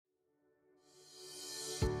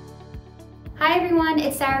Hi everyone,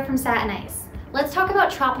 it's Sarah from Satin Ice. Let's talk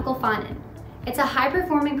about Tropical Fondant. It's a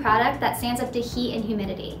high-performing product that stands up to heat and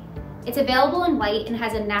humidity. It's available in white and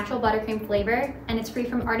has a natural buttercream flavor, and it's free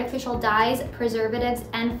from artificial dyes, preservatives,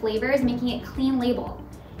 and flavors, making it clean label.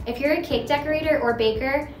 If you're a cake decorator or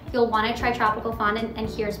baker, you'll want to try Tropical Fondant, and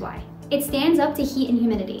here's why. It stands up to heat and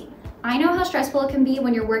humidity. I know how stressful it can be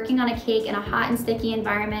when you're working on a cake in a hot and sticky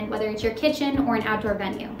environment, whether it's your kitchen or an outdoor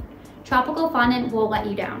venue. Tropical Fondant will let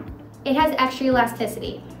you down. It has extra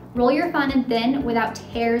elasticity. Roll your fondant thin without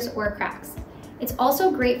tears or cracks. It's also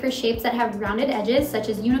great for shapes that have rounded edges, such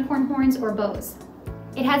as unicorn horns or bows.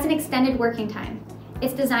 It has an extended working time.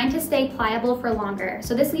 It's designed to stay pliable for longer,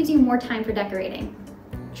 so this leaves you more time for decorating.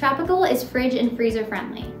 Tropical is fridge and freezer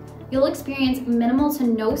friendly. You'll experience minimal to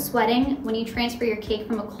no sweating when you transfer your cake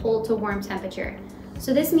from a cold to warm temperature.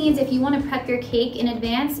 So this means if you want to prep your cake in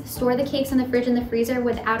advance, store the cakes in the fridge and the freezer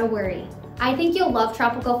without a worry. I think you'll love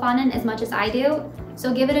Tropical Fondant as much as I do,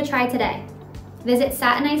 so give it a try today. Visit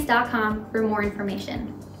satinice.com for more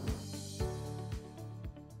information.